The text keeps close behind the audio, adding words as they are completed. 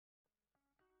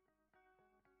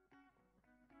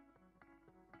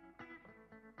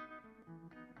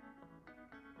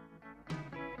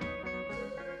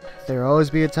There will always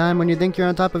be a time when you think you're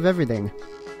on top of everything.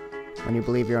 When you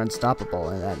believe you're unstoppable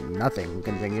and that nothing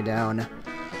can bring you down.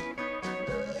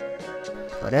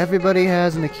 But everybody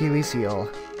has an Achilles heel.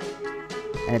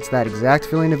 And it's that exact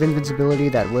feeling of invincibility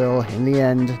that will, in the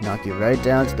end, knock you right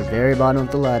down to the very bottom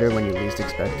of the ladder when you least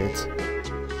expect it.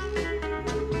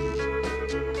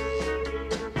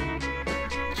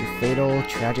 It's your fatal,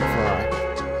 tragic flaw.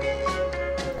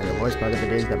 And the worst part of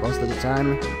it is that most of the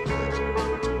time,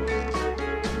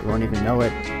 you won't even know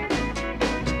it.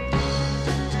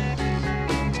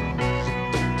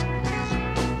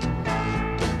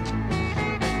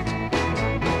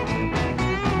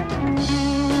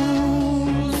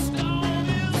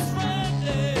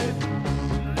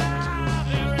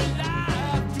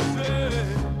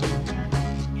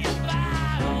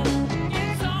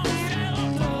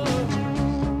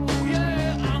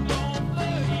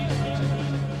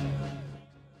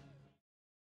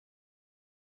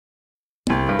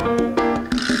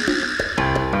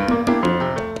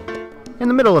 In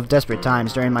the middle of desperate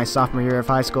times during my sophomore year of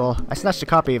high school, I snatched a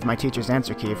copy of my teacher's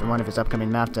answer key from one of his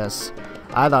upcoming math tests.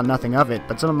 I thought nothing of it,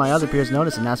 but some of my other peers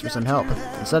noticed and asked for some help.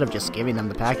 Instead of just giving them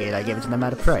the packet, I gave it to them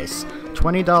at a price,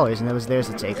 $20, and it was theirs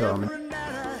to take home.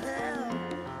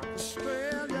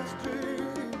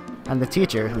 And the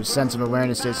teacher, whose sense of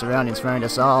awareness to his surroundings frightened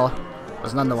us all,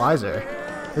 was none the wiser.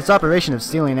 This operation of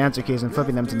stealing answer keys and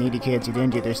flipping them to needy kids who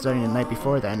didn't do their studying the night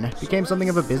before then became something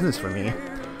of a business for me.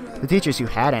 The teachers who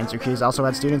had answer keys also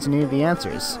had students who needed the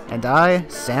answers, and I,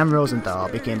 Sam Rosenthal,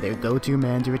 became their go-to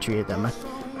man to retrieve them.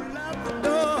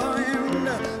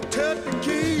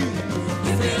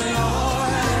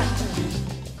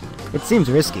 It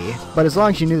seems risky, but as long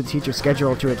as you knew the teacher's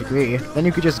schedule to a degree, then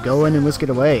you could just go in and whisk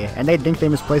it away, and they'd think they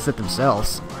misplaced it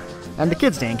themselves. And the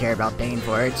kids didn't care about paying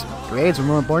for it. Grades were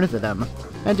more important to them.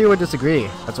 And you would disagree.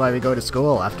 That's why we go to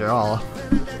school, after all.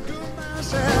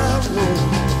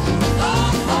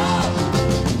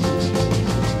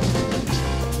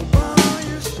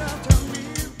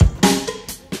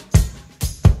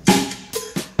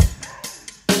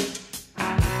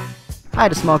 I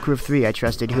had a small crew of 3 I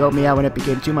trusted who helped me out when it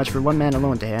became too much for one man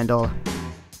alone to handle.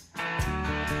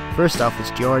 First off was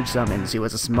George Summons, who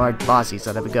was a smart, bossy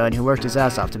son of a gun who worked his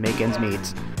ass off to make ends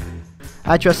meet.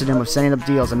 I trusted him with setting up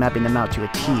deals and mapping them out to a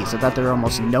T so that there were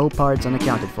almost no parts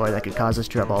unaccounted for that could cause us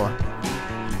trouble.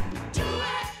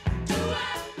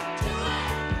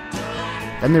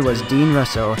 Then there was Dean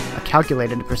Russo, a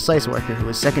calculated and precise worker who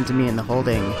was second to me in the whole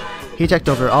thing. He checked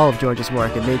over all of George's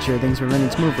work and made sure things were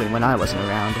running smoothly when I wasn't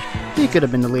around. He could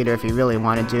have been the leader if he really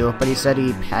wanted to, but he said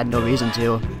he had no reason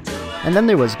to. And then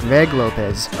there was Greg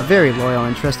Lopez, a very loyal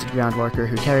and trusted ground worker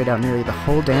who carried out nearly the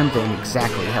whole damn thing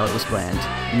exactly how it was planned.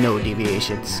 No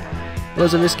deviations. It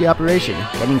was a risky operation.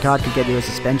 Getting caught could get you a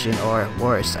suspension or,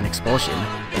 worse, an expulsion.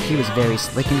 But he was very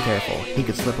slick and careful. He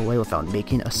could slip away without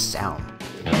making a sound.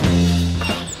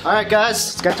 Alright guys,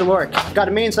 let's get to work. I've got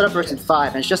a meeting set up for us at 5,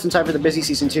 and it's just in time for the busy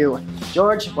season 2.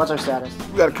 George, what's our status?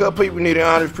 We got a couple people needing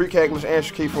honors pre-calculus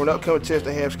answer key for an upcoming test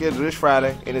they have scheduled this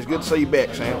Friday, and it's good to see you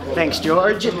back, Sam. Thanks,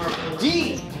 George.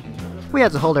 D! We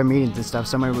had to hold our meetings and stuff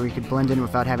somewhere where we could blend in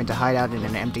without having to hide out in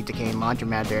an empty, decaying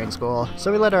laundromat during school,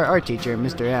 so we let our art teacher,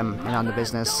 Mr. M, in on the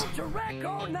business.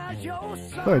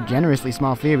 For a generously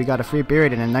small fee, we got a free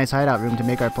period and a nice hideout room to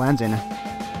make our plans in.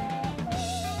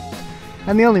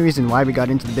 And the only reason why we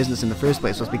got into the business in the first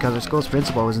place was because our school's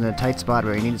principal was in a tight spot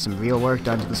where he needed some real work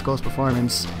done to the school's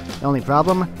performance. The only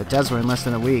problem? The tests were in less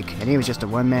than a week, and he was just a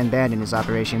one-man band in his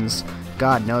operations.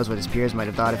 God knows what his peers might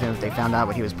have thought of him if they found out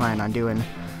what he was planning on doing.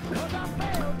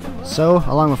 So,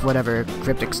 along with whatever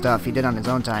cryptic stuff he did on his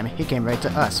own time, he came right to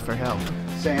us for help.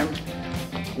 Sam,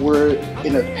 we're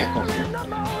in a pickle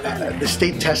here. The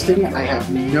state testing, I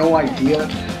have no idea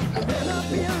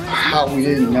how we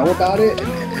didn't know about it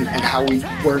and how we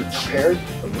weren't prepared,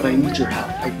 but I need your help.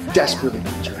 I desperately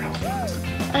need your help.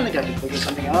 I think I can figure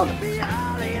something out.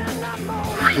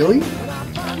 Really?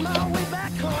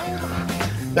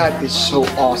 That is so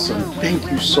awesome. Thank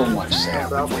you so much, Sam.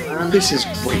 This is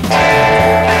great.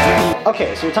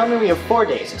 Okay, so you're telling me we have 4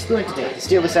 days, excluding today, to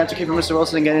steal this answer key from Mr.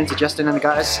 Wilson and get into Justin and the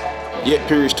guys? Yet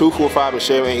periods 2, 4, 5, and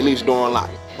 7 ain't least door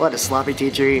unlocked. What a sloppy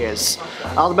teacher he is.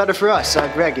 All the better for us.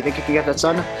 Greg, you think you can get that,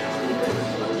 son?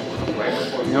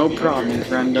 No problem,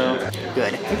 friendo.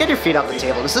 Good. And get your feet off the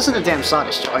table. This isn't a damn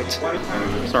sawdust joint.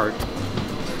 Sorry.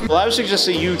 Well, I would suggest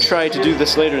that you try to do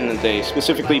this later in the day,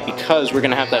 specifically because we're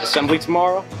going to have that assembly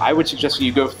tomorrow. I would suggest that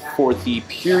you go for the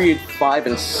period 5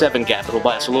 and 7 gap. It'll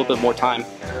buy us a little bit more time,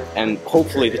 and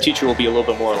hopefully the teacher will be a little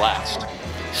bit more relaxed.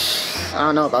 I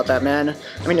don't know about that, man.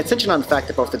 I mean, attention on the fact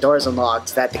that both the door is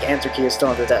unlocked, that the answer key is still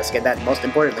on the desk, and that, most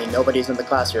importantly, nobody's in the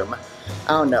classroom.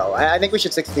 I don't know. I think we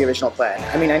should stick to the original plan.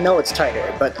 I mean, I know it's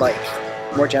tighter, but, like,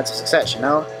 more chance of success, you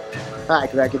know?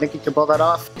 Alright, Greg, you think you can pull that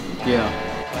off? Yeah.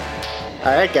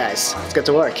 Alright, guys, let's get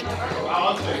to work.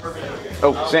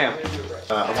 Oh, Sam.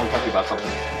 I want to talk to you about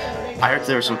something. I heard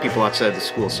there were some people outside the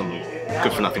school, some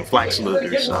good-for-nothing flag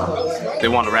saluters. They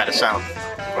want to rat us out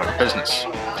of our business.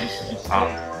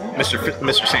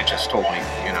 Mr. Sanchez told me,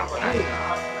 you know.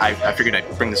 I figured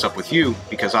I'd bring this up with you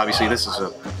because obviously this is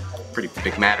a pretty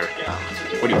big matter.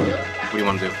 What do you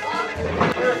want to do?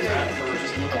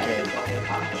 Okay,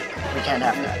 we can't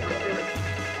have that.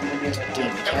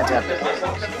 Dean, we can't have that.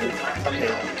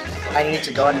 Okay, I need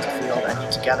to go out into the field. I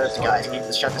need to gather up the guys. I need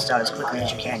to shut this down as quickly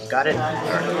as you can. You got it?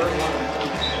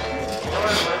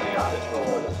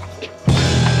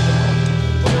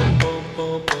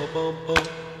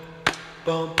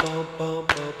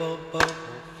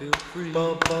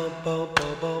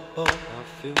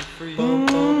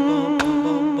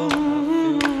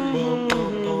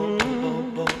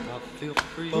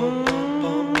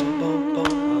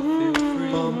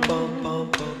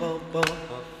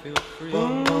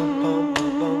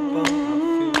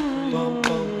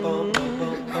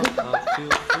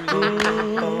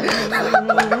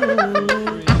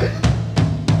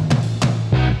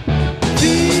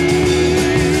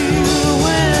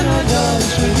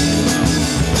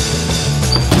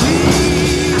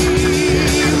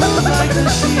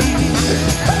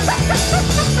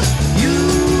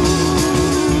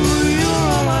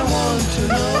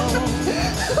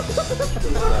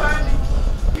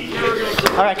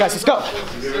 Alright guys, let's go!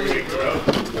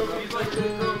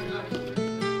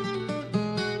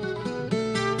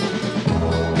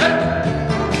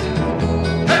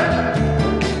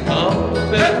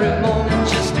 Up every morning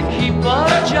just to keep a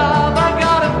job. I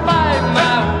gotta find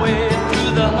my way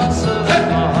through the hustle and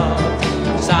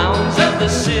mob. Sounds of the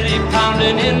city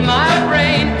pounding in my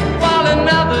brain while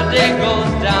another day goes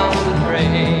down the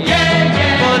drain. Yeah,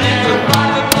 yeah. But in the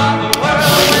private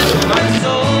world, this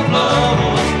whistle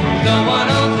blows. No one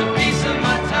owns a piece of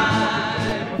my time.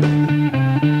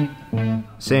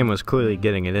 Sam was clearly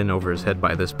getting it in over his head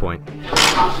by this point.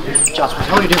 Josh,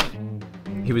 what are you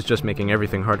doing? He was just making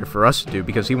everything harder for us to do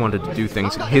because he wanted to do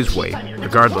things his way,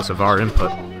 regardless of our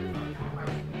input.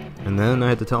 And then I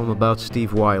had to tell him about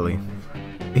Steve Wiley.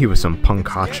 He was some punk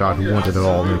hotshot who wanted it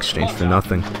all in exchange for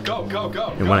nothing.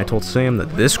 And when I told Sam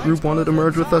that this group wanted to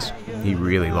merge with us, he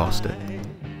really lost it.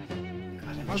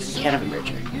 You can't have a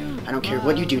merger. I don't care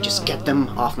what you do, just get them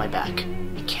off my back.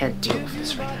 I can't deal with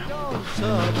this right now.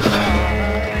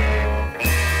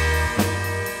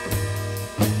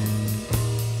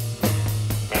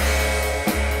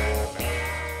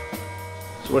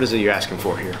 So what is it you're asking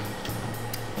for here?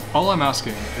 All I'm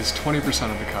asking is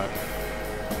 20% of the cut.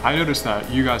 I noticed that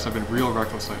you guys have been real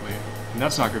reckless lately, and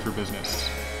that's not good for business.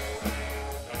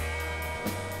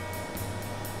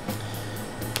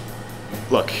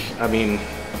 Look, I mean,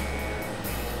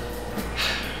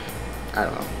 I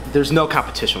don't know. There's no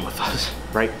competition with us,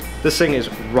 right? This thing is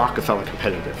Rockefeller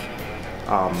competitive.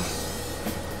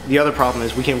 The other problem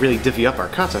is we can't really divvy up our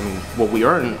cuts. I mean, what we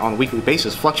earn on a weekly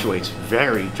basis fluctuates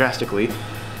very drastically.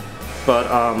 But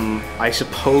I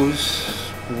suppose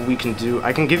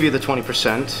I can give you the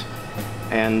 20%,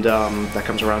 and that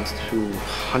comes around to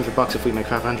 $100 if we make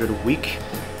 500 a week,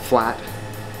 flat.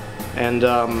 And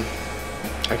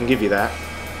I can give you that.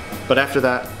 But after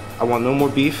that, I want no more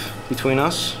beef between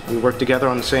us. We work together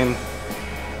on the same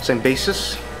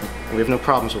basis, and we have no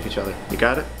problems with each other. You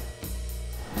got it?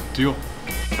 Deal.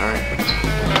 Alright.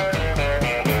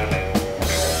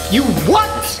 You what?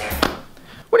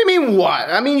 What do you mean what?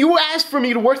 I mean, you asked for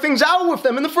me to work things out with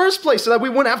them in the first place so that we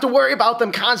wouldn't have to worry about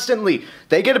them constantly.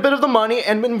 They get a bit of the money,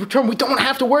 and in return, we don't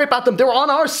have to worry about them. They're on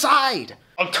our side.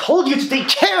 I told you to take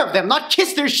care of them, not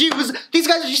kiss their shoes. These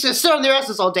guys are just gonna sit on their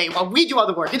asses all day while we do all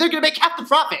the work, and they're gonna make half the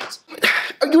profits.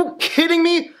 Are you kidding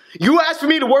me? You asked for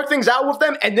me to work things out with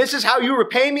them, and this is how you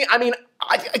repay me? I mean,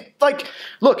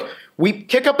 look, we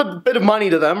kick up a bit of money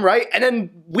to them, right? And then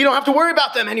we don't have to worry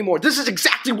about them anymore. This is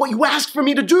exactly what you asked for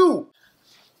me to do.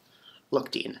 Look,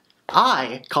 Dean,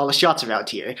 I call the shots around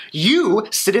here. You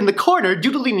sit in the corner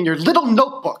doodling in your little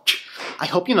notebook. I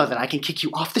hope you know that I can kick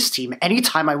you off this team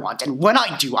anytime I want, and when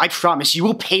I do, I promise you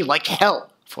will pay like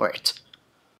hell for it.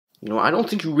 You know, I don't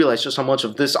think you realize just how much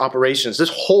of this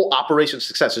whole operation's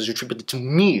success is attributed to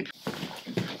me.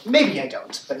 Maybe I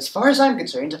don't, but as far as I'm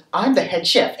concerned, I'm the head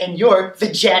chef, and you're the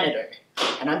janitor.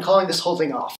 And I'm calling this whole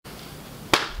thing off.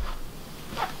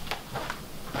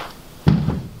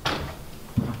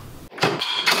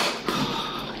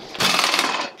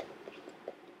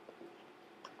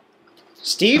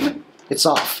 Steve, it's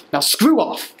off. Now screw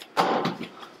off.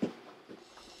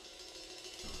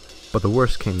 But the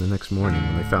worst came the next morning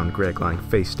when they found Greg lying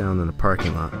face down in the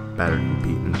parking lot, battered and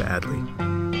beaten badly.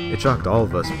 It shocked all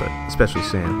of us, but especially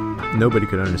Sam. Nobody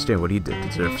could understand what he did to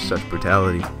deserve such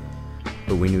brutality,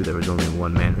 but we knew there was only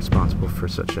one man responsible for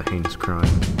such a heinous crime.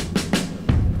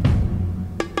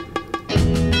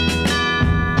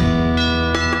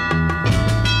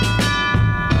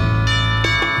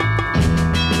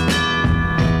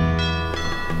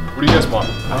 What do you guys want?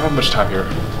 I don't have much time here.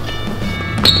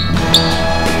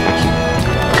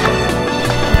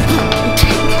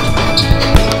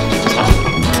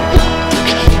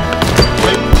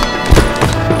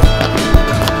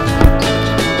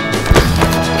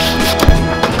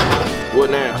 What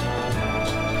now?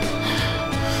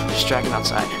 Just drag him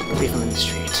outside. Leave him in the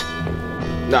street.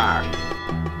 Nah.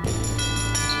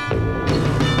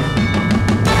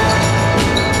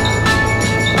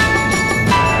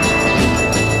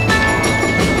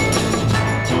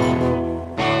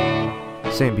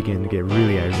 Sam began to get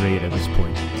really irate at this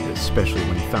point, especially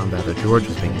when he found out that George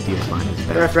was making deals behind his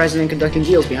They're back. authorizing and conducting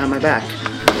deals behind my back.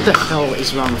 What the hell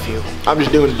is wrong with you? I'm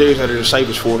just doing the dudes that are the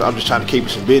safest for it. I'm just trying to keep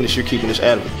us in business. You're keeping us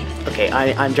out of it. Okay,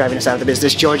 I'm driving us out of the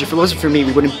business, George. If it wasn't for me,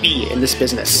 we wouldn't be in this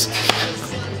business.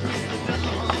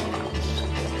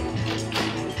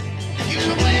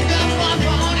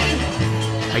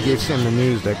 I gave Sam the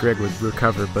news that Greg would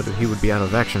recover, but he would be out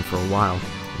of action for a while.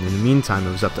 And in the meantime,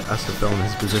 it was up to us to fill in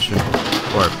his position.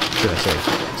 Or, should I say,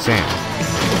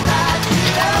 Sam.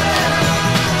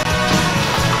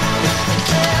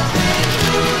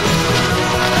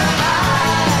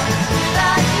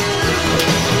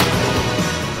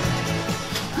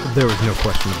 There was no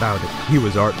question about it. He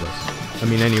was artless. I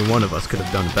mean, any one of us could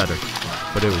have done better.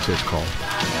 But it was his call.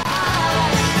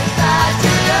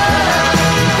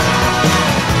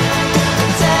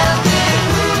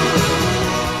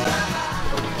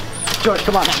 George,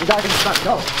 come on, man. We gotta get stuck.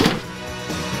 Go.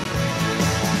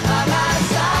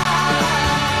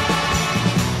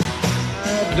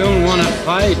 I don't want to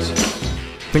fight.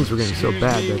 Things were getting so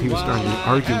bad that he was starting to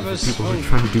argue with the people he was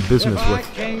trying to do business with.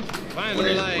 What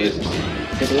is it?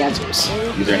 They're the answers.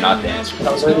 These are not the answers.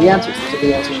 Those are the answers. Those are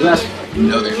the answers you asked for.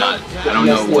 No, they're not. I don't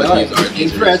know what these are.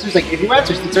 These are answers. I gave you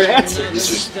answers. These are answers.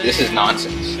 This is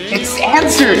nonsense. It's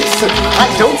answers.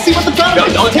 I don't see what the problem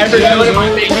is. Don't ever do it in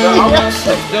my face, bro.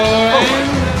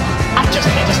 I just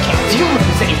can't deal with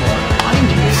this anymore. I'm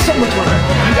doing so much work.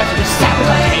 You guys are just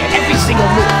sabotaging me at every single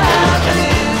move. It's just,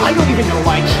 I don't even know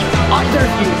why I keep either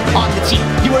of you on the team.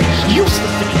 You are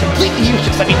useless to me, completely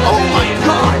useless. I mean, oh my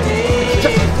god. It's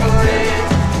just...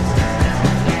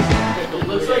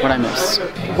 What'd I miss?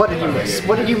 What did you miss?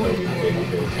 What did you...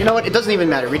 You know what? It doesn't even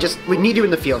matter. We need you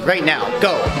in the field right now.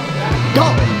 Go. Go.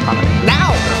 Now.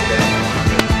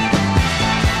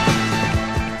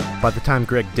 By the time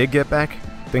Greg did get back,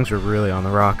 things were really on the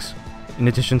rocks. In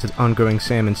addition to the ongoing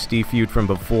Sam and Steve feud from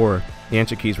before, the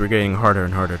answer keys were getting harder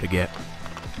and harder to get.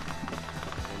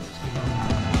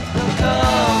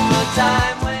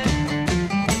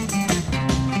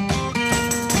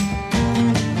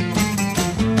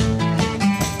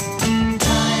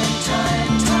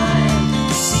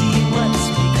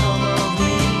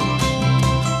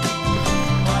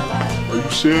 Are you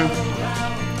Sam?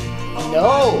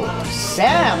 No,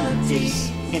 Sam is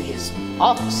in his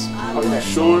office over there.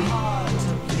 Sure.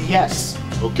 Yes,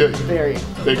 Okay. very.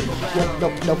 Thank you.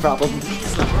 No problem.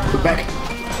 Go back.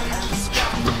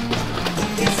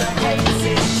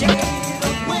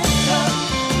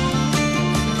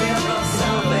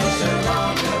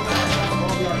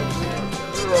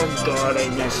 Oh god, I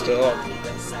messed up.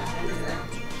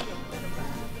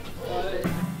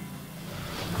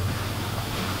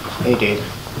 Hey, dude.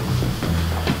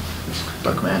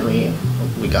 Look, man,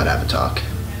 we gotta have a talk.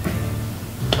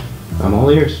 I'm all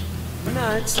ears.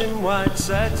 Nights in white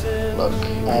satin, Look,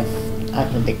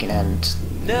 I've been thinking, and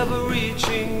never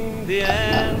reaching the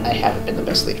end. I haven't been the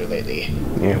best leader lately.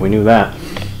 Yeah, we knew that.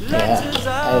 Yeah,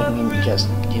 I mean, just,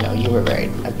 you know, you were right.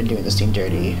 I've been doing this team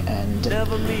dirty, and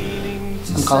Never meaning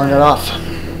to I'm calling it off.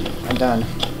 I'm done.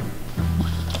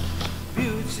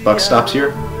 Buck stops here.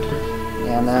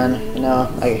 Yeah, man, you know,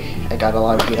 I got a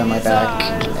lot of heat on my back,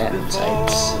 and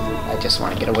I just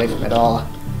want to get away from it all.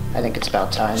 I think it's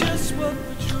about time.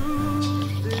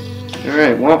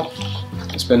 Alright, well,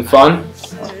 it's been fun.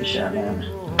 Yeah, man.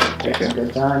 Some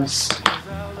good times.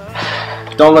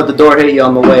 Don't let the door hit you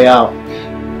on the way out.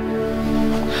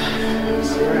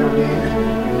 See you around, dude.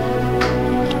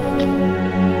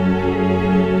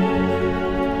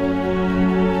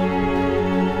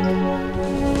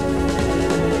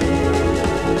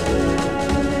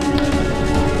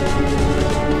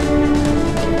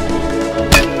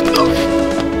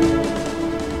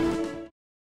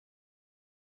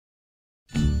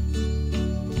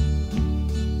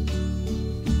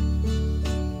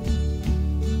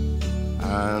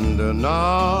 And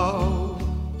now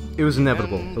It was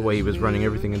inevitable, the way he was running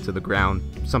everything into the ground.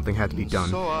 Something had to be done.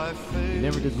 You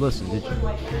never did listen, did you?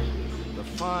 the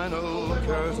final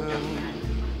curtain,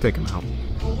 Take him out.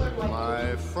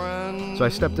 my friend. So I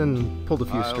stepped in and pulled a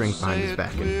few strings behind his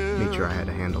back and made sure I had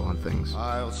a handle on things.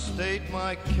 I'll state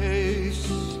my case,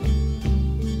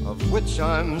 of which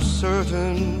I'm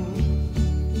certain.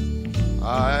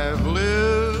 I've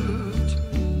lived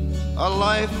a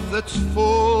life that's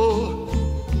full.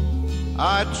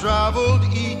 I traveled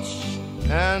each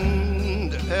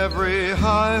and every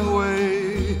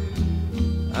highway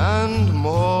and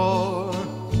more,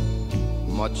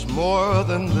 much more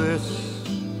than this.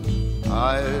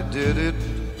 I did it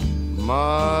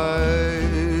my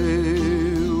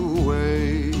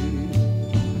way.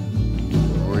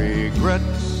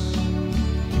 Regrets,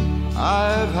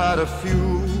 I've had a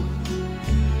few,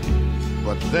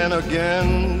 but then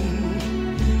again,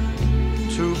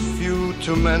 too few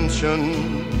to mention.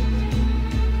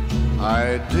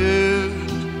 I did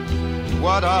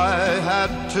what I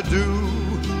had to do,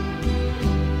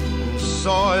 and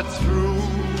saw it through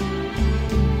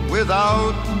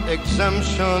without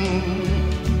exemption.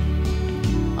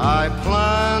 I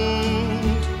planned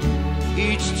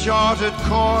each charted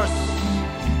course,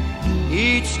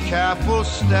 each careful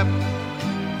step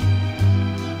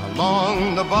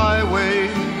along the byway,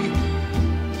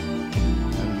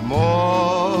 and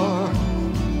more,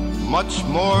 much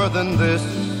more than this,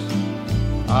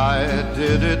 I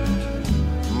did it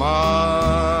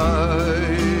my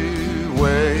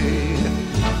way.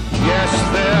 Yes,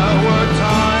 there were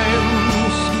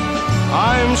times,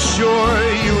 I'm sure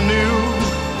you knew,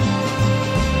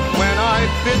 when I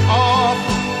bit off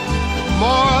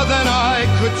more than I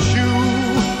could chew,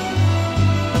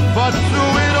 but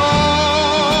through it